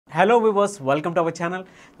Hello viewers, welcome to our channel.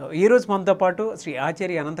 ఈరోజు మనతో పాటు శ్రీ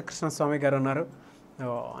ఆచార్య అనంత కృష్ణ స్వామి గారు ఉన్నారు.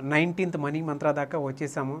 19th మనీ మంత్ర దాకా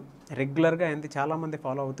వచ్చేసాము. రెగ్యులర్గా ఎంత చాలామంది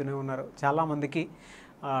ఫాలో అవుతూనే ఉన్నారు. చాలామందికి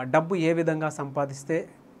డబ్బు ఏ విధంగా సంపాదిస్తే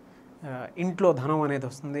ఇంట్లో ధనం అనేది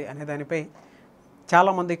వస్తుంది అనే దానిపై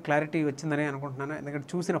చాలామంది క్లారిటీ వచ్చిందని అనుకుంటున్నాను. ఎందుకంటే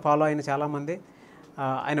చూసిన ఫాలో అయిన చాలామంది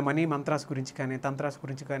ఆయన మనీ మంత్రాస్ గురించి కానీ తంత్రాస్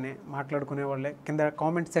గురించి కానీ మాట్లాడుకునే వాళ్ళే. కింద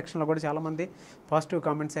కామెంట్ సెక్షన్లో కూడా చాలామంది పాజిటివ్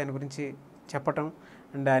కామెంట్స్ ఆయన గురించి చెప్పటం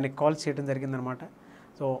అండ్ ఆయనకి కాల్ చేయడం జరిగిందనమాట.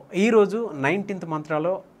 సో ఈరోజు 19th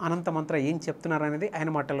మంత్రాలో అనంత మంత్ర ఏం చెప్తున్నారు అనేది ఆయన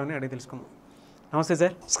మాటల్లోనే అడిగి తెలుసుకుందాం. నమస్తే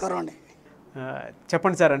సార్. నమస్కారం అండి.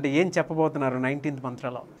 చెప్పండి సార్, అంటే ఏం చెప్పబోతున్నారు 19th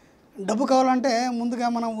మంత్రాలో? డబ్బు కావాలంటే ముందుగా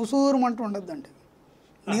మనం ఉసూరుమంటూ ఉండొద్దండి.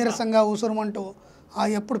 నీరసంగా ఉసూరుమంటూ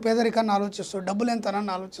ఎప్పుడు పేదరికాన్ని ఆలోచిస్తూ డబ్బు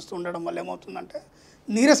లేనితనాన్ని ఆలోచిస్తూ ఉండడం వల్ల ఏమవుతుందంటే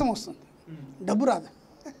నీరసం వస్తుంది, డబ్బు రాదు.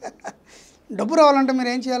 డబ్బు రావాలంటే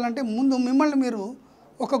మీరు ఏం చేయాలంటే ముందు మిమ్మల్ని మీరు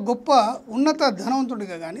ఒక గొప్ప ఉన్నత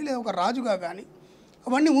ధనవంతుడిగా కానీ లేదా ఒక రాజుగా కానీ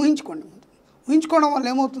అవన్నీ ఊహించుకోండి. ఊహించుకోవడం వల్ల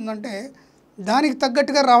ఏమవుతుందంటే దానికి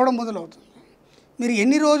తగ్గట్టుగా రావడం మొదలవుతుంది. మీరు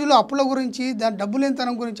ఎన్ని రోజులు అప్పుల గురించి దాని డబ్బు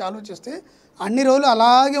లేనితనం గురించి ఆలోచిస్తే అన్ని రోజులు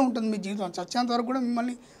అలాగే ఉంటుంది మీ జీవితం. చచ్చేంత వరకు కూడా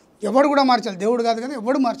మిమ్మల్ని ఎవడు కూడా మార్చాలి, దేవుడు కాదు కదా,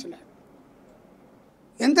 ఎవడు మార్చలేడు.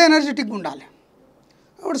 ఎంత ఎనర్జెటిక్గా ఉండాలి.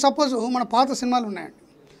 ఇప్పుడు సపోజ్ మన పాత సినిమాలు ఉన్నాయండి.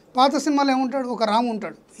 పాత సినిమాలో ఏముంటాడు, ఒక రాము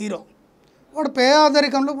ఉంటాడు హీరో. వాడు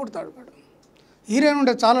పేదరికంలో పుడతాడు. వాడు హీరోయిన్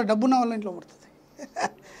ఉంటే చాలా డబ్బున్న వాళ్ళ ఇంట్లో పుడుతుంది.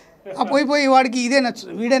 పోయి వాడికి ఇదే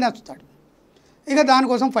నచ్చుతుంది, వీడే నచ్చుతాడు. ఇక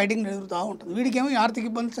దానికోసం ఫైటింగ్ జరుగుతూ ఉంటుంది. వీడికేమో ఆర్థిక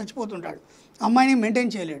ఇబ్బంది చచ్చిపోతుంటాడు, అమ్మాయిని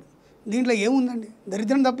మెయింటైన్ చేయలేడు. దీంట్లో ఏముందండి,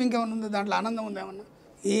 దరిద్రం తప్ప ఇంకేమన్నా ఉంది? దాంట్లో ఆనందం ఉందేమన్నా?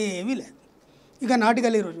 ఏమీ లేదు. ఇక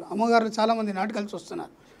నాటకాలు ఈరోజు అమ్మగారులు చాలామంది నాటకాలు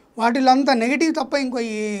చూస్తున్నారు. వాటిల్లో అంతా నెగిటివ్ తప్ప ఇంకో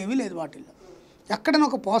ఏమీ లేదు. వాటిల్లో ఎక్కడైనా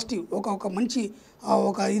ఒక పాజిటివ్ ఒక మంచి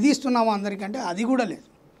ఒక ఇది ఇస్తున్నామా అందరికంటే అది కూడా లేదు.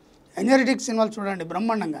 ఎనర్జెటిక్ సినిమాలు చూడండి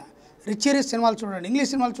బ్రహ్మాండంగా, రిచ్ సినిమాలు చూడండి, ఇంగ్లీష్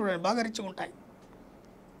సినిమాలు చూడండి, బాగా రిచ్గా ఉంటాయి.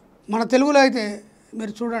 మన తెలుగులో అయితే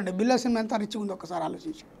మీరు చూడండి బిల్లా సినిమా ఎంత రిచ్గా ఉందో ఒకసారి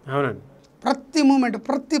ఆలోచించండి. అవునండి. ప్రతి మూమెంట్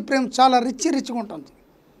ప్రతి ప్రేమ చాలా రిచ్గా ఉంటుంది.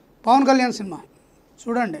 పవన్ కళ్యాణ్ సినిమా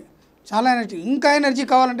చూడండి, చాలా ఎనర్జీ. ఇంకా ఎనర్జీ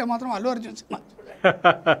కావాలంటే మాత్రం అల్లు అర్జున్ సినిమా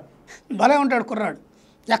భలే ఉంటాడు కుర్రాడు.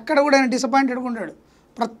 ఎక్కడ కూడా ఆయన డిసప్పాయింటెడ్గా ఉంటాడు.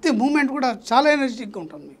 ప్రతి మూమెంట్ కూడా చాలా ఎనర్జెటిక్గా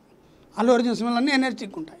ఉంటుంది. అల్లు అర్జున్ సినిమాలు అన్నీ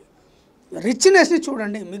ఎనర్జెటిక్గా ఉంటాయి. రిచ్నెస్ని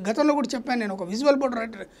చూడండి. మీకు గతంలో కూడా చెప్పాను నేను, ఒక విజువల్ బోర్డ్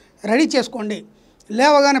రెడీ చేసుకోండి.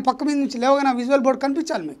 లేవగానే పక్క మీద నుంచి లేవగానే ఆ విజువల్ బోర్డ్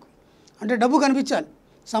కనిపించాలి మీకు. అంటే డబ్బు కనిపించాలి,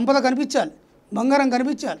 సంపద కనిపించాలి, బంగారం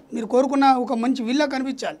కనిపించాలి, మీరు కోరుకున్న ఒక మంచి విల్లా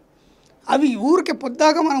కనిపించాలి. అవి ఊరికే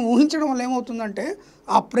పొద్దాక మనం ఊహించడం వల్ల ఏమవుతుందంటే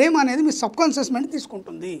ఆ ప్రేమ అనేది మీ సబ్కాన్షియస్ మైండ్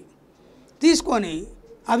తీసుకుంటుంది. తీసుకొని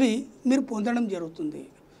అవి మీరు పొందడం జరుగుతుంది.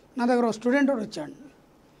 నా దగ్గర ఒక స్టూడెంట్ వచ్చాడు.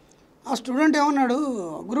 ఆ స్టూడెంట్ ఏమన్నాడు,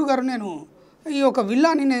 గురుగారు నేను ఈ యొక్క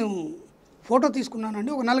విల్లాని నేను ఫోటో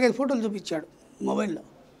తీసుకున్నానండి. ఒక 4-5 ఫోటోలు చూపించాడు మొబైల్లో.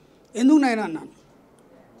 ఎందుకు నాయనా అన్నాను.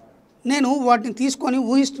 నేను వాటిని తీసుకొని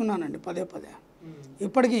ఊహిస్తున్నానండి పదే.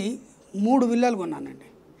 ఇప్పటికీ 3 విల్లాలు కొన్నానండి.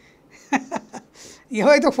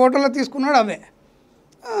 ఏవైతే ఫోటోలో తీసుకున్నాడో అవే.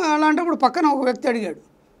 అలాంటప్పుడు పక్కన ఒక వ్యక్తి అడిగాడు,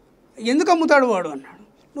 ఎందుకు అమ్ముతాడు వాడు అన్నాడు.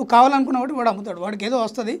 నువ్వు కావాలనుకున్న వాడు వాడు అమ్ముతాడు, వాడికి ఏదో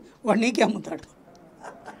వస్తుంది, వాడు నీకే అమ్ముతాడు.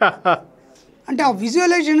 అంటే ఆ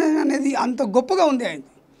విజువలైజేషన్ అనేది అంత గొప్పగా ఉంది ఆయన.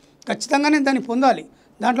 ఖచ్చితంగా నేను దాన్ని పొందాలి,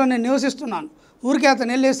 దాంట్లో నేను నివసిస్తున్నాను. ఊరికే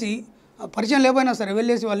అతను వెళ్ళేసి పరిచయం లేకపోయినా సరే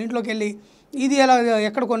వెళ్ళేసి వాళ్ళ ఇంట్లోకి వెళ్ళి ఇది ఎలా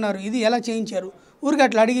ఎక్కడ కొన్నారు, ఇది ఎలా చేయించారు, ఊరికి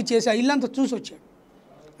అట్లా అడిగి చేసి ఆ ఇల్లంతా చూసి వచ్చాడు.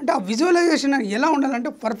 అంటే ఆ విజువలైజేషన్ ఎలా ఉండాలంటే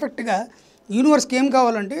పర్ఫెక్ట్గా యూనివర్స్కి ఏం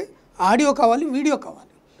కావాలంటే ఆడియో కావాలి, వీడియో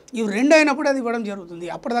కావాలి. ఇవి 2 అయినప్పుడు అది ఇవ్వడం జరుగుతుంది.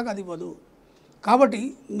 అప్పటిదాకా అది ఇవ్వదు. కాబట్టి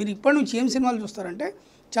మీరు ఇప్పటి నుంచి ఏం సినిమాలు చూస్తారంటే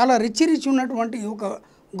చాలా రిచ్ ఉన్నటువంటి ఒక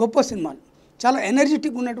గొప్ప సినిమాలు, చాలా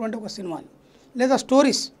ఎనర్జెటిక్ ఉన్నటువంటి ఒక సినిమాలు, లేదా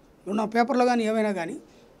స్టోరీస్ ఉన్న పేపర్లో కానీ ఏమైనా కానీ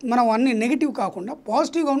మనం అన్నీ నెగిటివ్ కాకుండా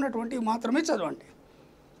పాజిటివ్గా ఉన్నటువంటివి మాత్రమే చదవండి.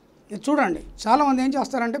 ఇది చూడండి, చాలామంది ఏం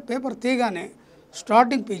చేస్తారంటే పేపర్ తీయగానే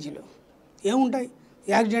స్టార్టింగ్ పేజీలో ఏముంటాయి,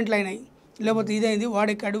 యాక్సిడెంట్లు అయినాయి, లేకపోతే ఇదైంది,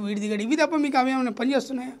 వాడెక్కాడు, వీడి దిగాడు, ఇవి తప్ప మీకు అవి ఏమైనా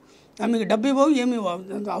పనిచేస్తున్నాయా? మీకు డబ్బు ఇవ్వవు, ఏమి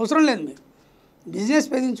ఇవ్వవు, అవసరం లేదు. మీరు బిజినెస్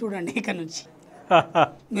పేజీని చూడండి. ఇక్కడ నుంచి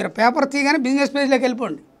మీరు పేపర్ తీయగానే బిజినెస్ పేజ్లోకి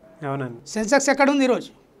వెళ్ళిపోండి. అవునండి. సెన్సెక్స్ ఎక్కడ ఉంది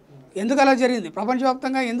ఈరోజు, ఎందుకు అలా జరిగింది,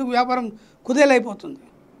 ప్రపంచవ్యాప్తంగా ఎందుకు వ్యాపారం కుదేలైపోతుంది,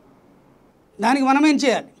 దానికి మనం ఏం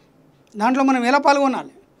చేయాలి, దాంట్లో మనం ఎలా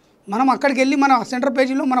పాల్గొనాలి, మనం అక్కడికి వెళ్ళి మన సెంటర్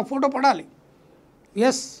పేజీలో మన ఫోటో పడాలి.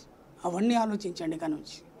 ఎస్, అవన్నీ ఆలోచించండి ఇక్కడ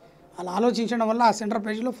నుంచి. అలా ఆలోచించడం వల్ల ఆ సెంటర్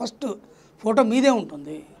పేజీలో ఫస్ట్ ఫోటో మీదే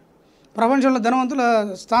ఉంటుంది. ప్రపంచంలో ధనవంతుల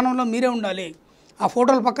స్థానంలో మీరే ఉండాలి. ఆ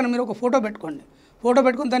ఫోటోల పక్కన మీరు ఒక ఫోటో పెట్టుకోండి. ఫోటో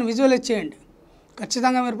పెట్టుకొని దాన్ని విజువలైజ్ చేయండి.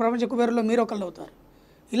 ఖచ్చితంగా మీరు ప్రపంచ కుబేరులో మీరు ఒకళ్ళు అవుతారు.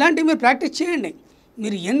 ఇలాంటివి మీరు ప్రాక్టీస్ చేయండి.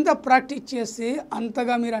 మీరు ఎంత ప్రాక్టీస్ చేస్తే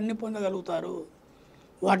అంతగా మీరు అన్ని పొందగలుగుతారు.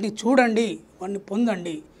 వాటిని చూడండి, వాటిని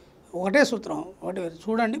పొందండి. ఒకటే సూత్రం, ఒకటి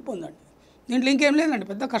చూడండి, పొందండి. దీంట్లో ఇంకేం లేదండి,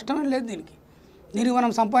 పెద్ద కష్టమేం లేదు దీనికి. దీనికి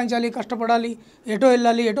మనం సంపాదించాలి, కష్టపడాలి, ఎటో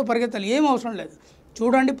వెళ్ళాలి, ఎటో పరిగెత్తాలి, ఏం అవసరం లేదు.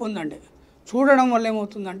 చూడండి, పొందండి. చూడడం వల్ల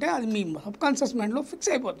ఏమవుతుందంటే అది మీ సబ్కాన్షియస్ మైండ్లో ఫిక్స్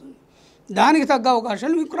అయిపోతుంది. దానికి తగ్గ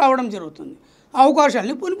అవకాశాలు మీకు రావడం జరుగుతుంది. ఆ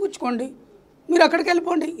అవకాశాలని పునిపుచ్చుకోండి, మీరు అక్కడికి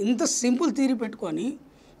వెళ్ళిపోండి. ఇంత సింపుల్ థియరీ పెట్టుకొని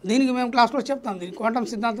దీనికి మేము క్లాస్లో చెప్తాం. దీనికి క్వాంటమ్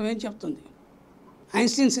సిద్ధాంతం ఏం చెప్తుంది,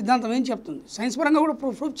 ఐన్స్టీన్ సిద్ధాంతం ఏం చెప్తుంది, సైన్స్ పరంగా కూడా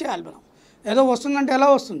ప్రూఫ్ చేయాలి. మనం ఏదో వస్తుందంటే ఎలా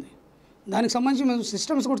వస్తుంది, దానికి సంబంధించి మేము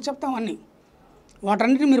సిస్టమ్స్ కూడా చెప్తాం అన్నీ.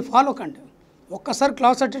 వాటన్నిటిని మీరు ఫాలో కండి. ఒక్కసారి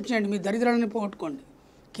క్లాస్ అటెండ్ చేయండి, మీ దరిద్రాన్ని పోగొట్టుకోండి.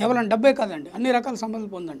 కేవలం డబ్బే కాదండి, అన్ని రకాల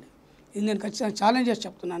సంబంధాలు పొందండి. ఇది నేను ఖచ్చితంగా ఛాలెంజ్ చేసి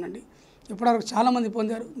చెప్తున్నానండి. ఇప్పటివరకు చాలామంది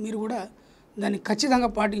పొందారు. మీరు కూడా దాన్ని ఖచ్చితంగా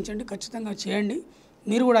పాటించండి, ఖచ్చితంగా చేయండి.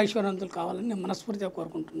 మీరు కూడా ఐశ్వర్యవంతులు కావాలని నేను మనస్ఫూర్తిగా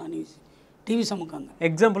కోరుకుంటున్నాను. ఈ టీవీ సముఖంగా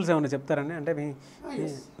ఎగ్జాంపుల్స్ ఏమైనా చెప్తారండి? అంటే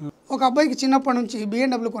ఒక అబ్బాయికి చిన్నప్పటి నుంచి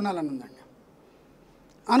BMW కొనాలని ఉందండి.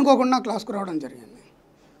 అనుకోకుండా క్లాస్కు రావడం జరిగింది.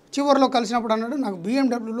 చివరిలో కలిసినప్పుడు అన్నాడు, నాకు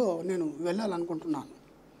BMWలో నేను వెళ్ళాలనుకుంటున్నాను.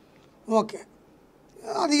 ఓకే,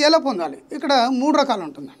 అది ఎలా పొందాలి? ఇక్కడ 3 రకాలు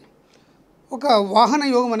ఉంటుందండి. ఒక వాహన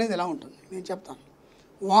యోగం అనేది ఎలా ఉంటుంది నేను చెప్తాను.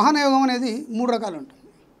 వాహన యోగం అనేది 3 రకాలు ఉంటుంది.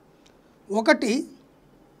 ఒకటి,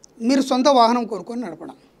 మీరు సొంత వాహనం కోరుకొని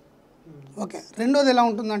నడపడం. ఓకే. రెండోది ఎలా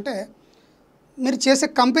ఉంటుందంటే మీరు చేసే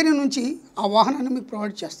కంపెనీ నుంచి ఆ వాహనాన్ని మీకు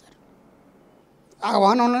ప్రొవైడ్ చేస్తారు. ఆ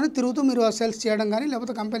వాహనంలోనే తిరుగుతూ మీరు సేల్స్ చేయడం కానీ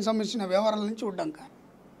లేకపోతే కంపెనీ సంబంధించిన వ్యవహారాలను చూడడం కానీ.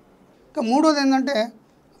 ఇంకా మూడోది ఏంటంటే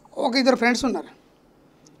ఒక 2 ఫ్రెండ్స్ ఉన్నారు,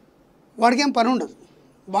 వాడికి ఏం పని ఉండదు,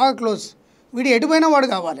 బాగా క్లోజ్, వీడు ఎటుపోయినా వాడు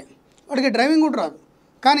కావాలి, వాడికి డ్రైవింగ్ కూడా రాదు,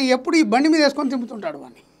 కానీ ఎప్పుడు ఈ బండి మీద వేసుకొని తిప్పుతుంటాడు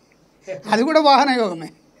వాడిని. అది కూడా వాహన యోగమే.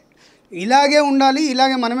 ఇలాగే ఉండాలి,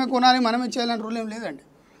 ఇలాగే మనమే కొనాలి, మనమే చేయాలని రూల్ ఏం లేదండి.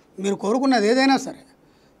 మీరు కోరుకున్నది ఏదైనా సరే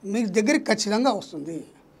మీ దగ్గరికి ఖచ్చితంగా వస్తుంది.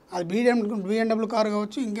 అది BMW కారు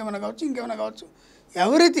కావచ్చు, ఇంకేమైనా కావచ్చు,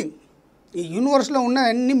 ఎవ్రీథింగ్. ఈ యూనివర్స్లో ఉన్న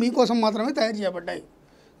అన్నీ మీకోసం మాత్రమే తయారు చేయబడ్డాయి.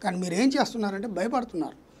 కానీ మీరు ఏం చేస్తున్నారంటే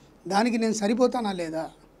భయపడుతున్నారు. దానికి నేను సరిపోతానా లేదా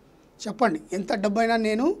చెప్పండి. ఎంత డబ్బైనా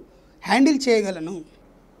నేను హ్యాండిల్ చేయగలను,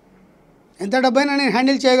 ఎంత డబ్బైనా నేను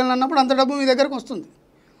హ్యాండిల్ చేయగలను అన్నప్పుడు అంత డబ్బు మీ దగ్గరకు వస్తుంది.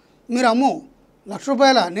 మీరు అమ్మో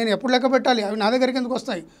 ₹1,00,000 నేను ఎప్పుడు లెక్క పెట్టాలి, అవి నా దగ్గరికి ఎందుకు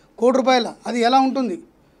వస్తాయి, ₹1,00,00,000 అది ఎలా ఉంటుంది,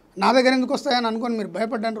 నా దగ్గర ఎందుకు వస్తాయని అనుకొని మీరు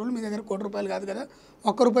భయపడ్డాను రోజులు మీ దగ్గర ₹1,00,00,000 కాదు కదా,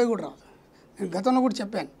 ₹1 కూడా రాదు. నేను గతంలో కూడా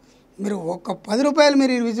చెప్పాను, మీరు ఒక ₹10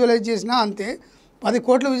 మీరు విజువలైజ్ చేసినా అంతే, 10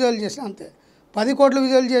 కోట్లు విజువల్ చేసినా అంతే. 10 కోట్లు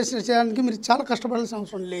విజువల్ చేయడానికి మీరు చాలా కష్టపడాల్సిన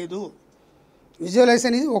అవసరం లేదు. విజువలైజ్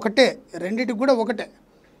అనేది ఒకటే, రెండింటికి కూడా ఒకటే.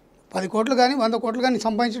 10 కోట్లు కానీ 100 కోట్లు కానీ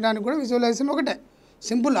సంపాదించడానికి కూడా విజువలైజేషన్ ఒకటే.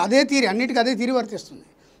 సింపుల్, అదే తీరి, అన్నిటికీ అదే తీరి వర్తిస్తుంది.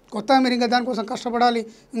 కొత్తగా మీరు ఇంకా దానికోసం కష్టపడాలి,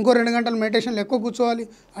 ఇంకో 2 గంటలు మెడిటేషన్లో ఎక్కువ కూర్చోవాలి,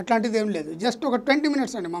 అట్లాంటిది ఏం లేదు. జస్ట్ ఒక 20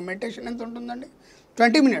 మినిట్స్ అండి. మా మెడిటేషన్ ఎంత ఉంటుందండి,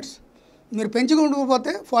 20 మినిట్స్. మీరు పెంచుకుంటూ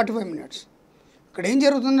పోతే 45 మినిట్స్. ఇక్కడ ఏం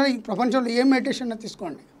జరుగుతుందో ఈ ప్రపంచంలో ఏ మెడిటేషన్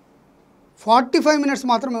తీసుకోండి, 45 మినిట్స్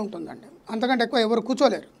మాత్రమే ఉంటుందండి. అంతకంటే ఎక్కువ ఎవరు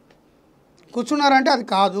కూర్చోలేరు. కూర్చున్నారంటే అది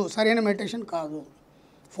కాదు, సరైన మెడిటేషన్ కాదు.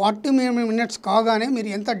 40 మినిట్స్ కాగానే మీరు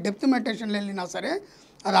ఎంత డెప్త్ మెడిటేషన్లో వెళ్ళినా సరే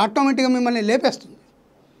అది ఆటోమేటిక్గా మిమ్మల్ని లేపేస్తుంది.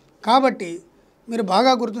 కాబట్టి మీరు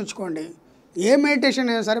బాగా గుర్తుంచుకోండి, ఏ మెడిటేషన్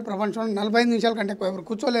అయినా సరే ప్రపంచంలో 45 నిమిషాల కంటే ఎక్కువ ఎవరు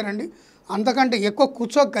కూర్చోలేరండి. అంతకంటే ఎక్కువ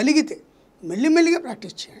కూర్చోగలిగితే మెల్లిమెల్లిగా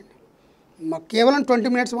ప్రాక్టీస్ చేయండి. కేవలం 20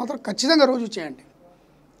 మినిట్స్ మాత్రం ఖచ్చితంగా రోజు చేయండి.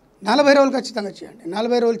 40 రోజులు ఖచ్చితంగా చేయండి.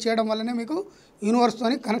 40 రోజులు చేయడం వల్లనే మీకు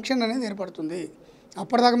యూనివర్స్తోని కనెక్షన్ అనేది ఏర్పడుతుంది.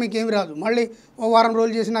 అప్పటిదాకా మీకు ఏమి రాదు. మళ్ళీ ఓ వారం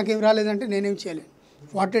రోజులు చేసి నాకేమి రాలేదంటే నేనేం చేయలేను.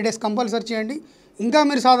 40 డేస్ కంపల్సరీ చేయండి. ఇంకా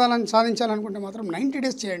మీరు సాధించాలనుకుంటే మాత్రం 90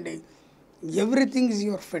 డేస్ చేయండి. Everything is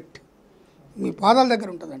your fit. మీ పాదాల దగ్గర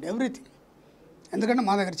ఉంటుందండి ఎవ్రీథింగ్. ఎందుకంటే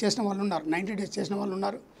మా దగ్గర చేసిన వాళ్ళు ఉన్నారు, 90 డేస్ చేసిన వాళ్ళు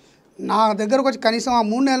ఉన్నారు. నా దగ్గరకు వచ్చి కనీసం ఆ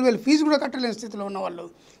 3 నెలల ఫీజు కూడా కట్టలేని స్థితిలో ఉన్న వాళ్ళు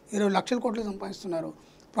 20 లక్షల కోట్లు సంపాదిస్తున్నారు.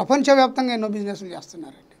 ప్రపంచవ్యాప్తంగా ఎన్నో బిజినెస్లు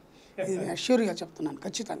చేస్తున్నారండి. ఇది అష్యూర్గా చెప్తున్నాను,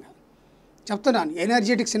 ఖచ్చితంగా చెప్తున్నాను.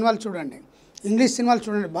 ఎనర్జెటిక్ సినిమాలు చూడండి, ఇంగ్లీష్ సినిమాలు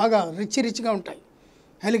చూడండి, బాగా రిచ్గా ఉంటాయి.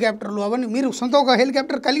 హెలికాప్టర్లు అవన్నీ, మీరు సొంత ఒక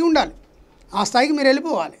హెలికాప్టర్ కలిగి ఉండాలి. ఆ స్థాయికి మీరు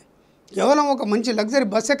వెళ్ళిపోవాలి. కేవలం ఒక మంచి లగ్జరీ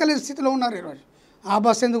బస్ ఎక్కలేని స్థితిలో ఉన్నారు ఈరోజు. ఆ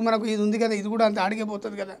బస్సు ఎందుకు, మనకు ఇది ఉంది కదా, ఇది కూడా అంత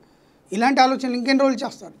అడిగిపోతుంది కదా, ఇలాంటి ఆలోచనలు ఇంకెన్ని రోజులు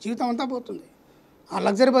చేస్తారు, జీవితం అంతా పోతుంది. ఆ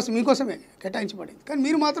లగ్జరీ బస్సు మీకోసమే కేటాయించబడింది, కానీ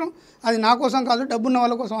మీరు మాత్రం అది నా కోసం కాదు, డబ్బున్న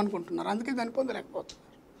వాళ్ళ కోసం అనుకుంటున్నారు. అందుకే దాన్ని పొందలేకపోతున్నారు.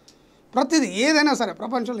 ప్రతిదీ ఏదైనా సరే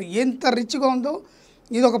ప్రపంచంలో ఎంత రిచ్గా ఉందో,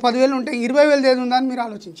 ఇది ఒక 10,000 ఉంటే 20,000 ఏది ఉందా అని మీరు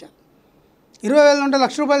ఆలోచించాలి. 20,000 ఉంటే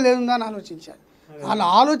 ₹1,00,000 ఏది ఉందా అని ఆలోచించాలి. అలా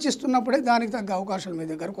ఆలోచిస్తున్నప్పుడే దానికి తగ్గ అవకాశాలు మీ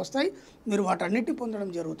దగ్గరకు వస్తాయి. మీరు వాటన్నిటిని పొందడం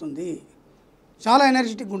జరుగుతుంది. చాలా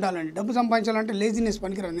ఎనర్జెటిక్ ఉండాలండి. డబ్బు సంపాదించాలంటే లేజినెస్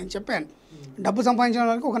పనికిరాదు. నేను చెప్పాను, డబ్బు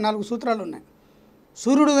సంపాదించడానికి ఒక 4 సూత్రాలు ఉన్నాయి.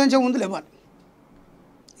 సూర్యుడు ఉదయించే ముందు లేవాలి.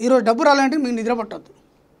 ఈరోజు డబ్బు రాలంటే మీకు నిద్ర పట్టద్దు.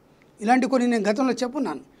 ఇలాంటి కొన్ని నేను గతంలో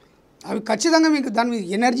చెప్పున్నాను. అవి ఖచ్చితంగా మీకు దాని మీద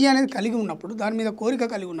ఎనర్జీ అనేది కలిగి ఉన్నప్పుడు, దాని మీద కోరిక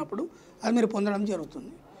కలిగి ఉన్నప్పుడు అది మీరు పొందడం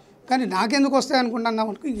జరుగుతుంది. కానీ నాకెందుకు వస్తాయి అనుకుంటున్నాం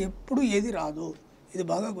అనుకో, ఎప్పుడు ఏది రాదు. ఇది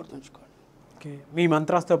బాగా గుర్తుంచుకోండి. ఓకే, మీ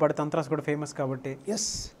మంత్రాస్తో పాటు తంత్రాస్ కూడా ఫేమస్ కాబట్టి ఎస్,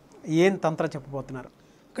 ఏం తంత్ర చెప్పబోతున్నారు?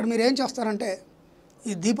 ఇక్కడ మీరు ఏం చేస్తారంటే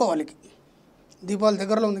ఈ దీపావళికి, దీపావళి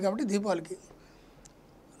దగ్గరలో ఉంది కాబట్టి దీపావళికి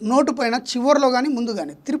నోటు పైన చివరిలో కానీ ముందు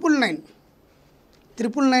కానీ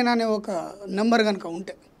 999 అనే ఒక నెంబర్ కనుక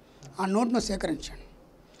ఉంటే ఆ నోట్ను సేకరించండి.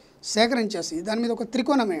 సేకరించేసి దాని మీద ఒక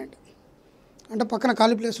త్రికోణం వేయండి. అంటే పక్కన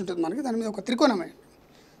ఖాళీ ప్లేస్ ఉంటుంది మనకి, దాని మీద ఒక త్రికోణం వేయండి.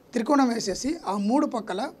 త్రికోణం వేసేసి ఆ 3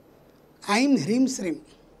 పక్కల ఐం హ్రీం శ్రీం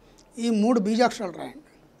ఈ 3 బీజాక్షరాలు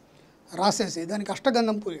రాయండి. రాసేసి దానికి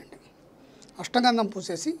అష్టగంధం పూయండి. అష్టగంధం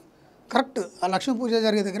పూసేసి కరెక్ట్ ఆ లక్ష్మీ పూజ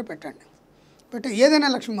జరిగే దగ్గర పెట్టండి. పెట్టి ఏదైనా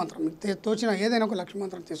లక్ష్మీ మంత్రం మీకు తోచిన ఏదైనా ఒక లక్ష్మీ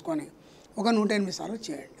మంత్రం తీసుకొని ఒక 108 సార్లు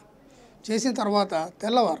చేయండి. చేసిన తర్వాత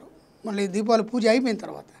తెల్లవారు మళ్ళీ దీపావళి పూజ అయిపోయిన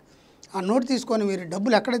తర్వాత ఆ నోటు తీసుకొని మీరు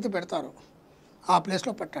డబ్బులు ఎక్కడైతే పెడతారో ఆ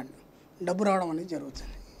ప్లేస్లో పెట్టండి. డబ్బు రావడం అనేది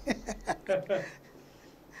జరుగుతుంది.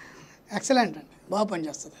 ఎక్సలెంట్ అండి, బాగా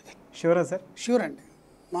పనిచేస్తుంది అది. షూరా సార్? షూర్ అండి,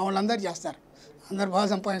 మా వాళ్ళందరూ చేస్తారు, అందరు బాగా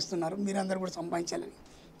సంపాదిస్తున్నారు, మీరందరూ కూడా సంపాదించాలని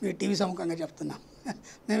మీ టీవీ సముఖంగా చెప్తున్నాం.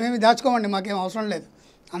 మేమేమి దాచుకోమండి, మాకేం అవసరం లేదు,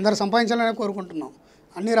 అందరూ సంపాదించాలనే కోరుకుంటున్నాం.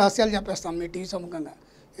 అన్ని రహస్యాలు చెప్పేస్తాం మీ టీవీ సముఖంగా,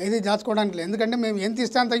 ఏది దాచుకోవడానికి లేదు. ఎందుకంటే మేము ఎంత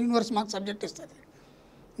ఇస్తే అంత యూనివర్స్ మాకు సబ్జెక్ట్ ఇస్తుంది.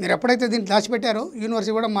 మీరు ఎప్పుడైతే దీన్ని దాచిపెట్టారో యూనివర్స్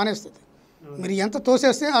ఇవ్వడం మానేస్తుంది. మీరు ఎంత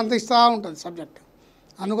తోసేస్తే అంత ఇస్తూ ఉంటుంది సబ్జెక్ట్.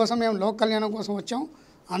 అందుకోసం మేము లోక కళ్యాణం కోసం వచ్చాం,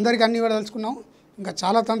 అందరికీ అన్నీ ఇవ్వదలుచుకున్నాం. ఇంకా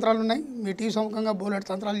చాలా తంత్రాలు ఉన్నాయి, మీ టీవీ సముఖంగా బోలెడు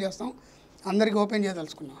తంత్రాలు చేస్తాం, అందరికీ open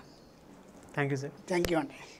చేయదలుచుకున్నాం. Thank you sir. Thank you అండి.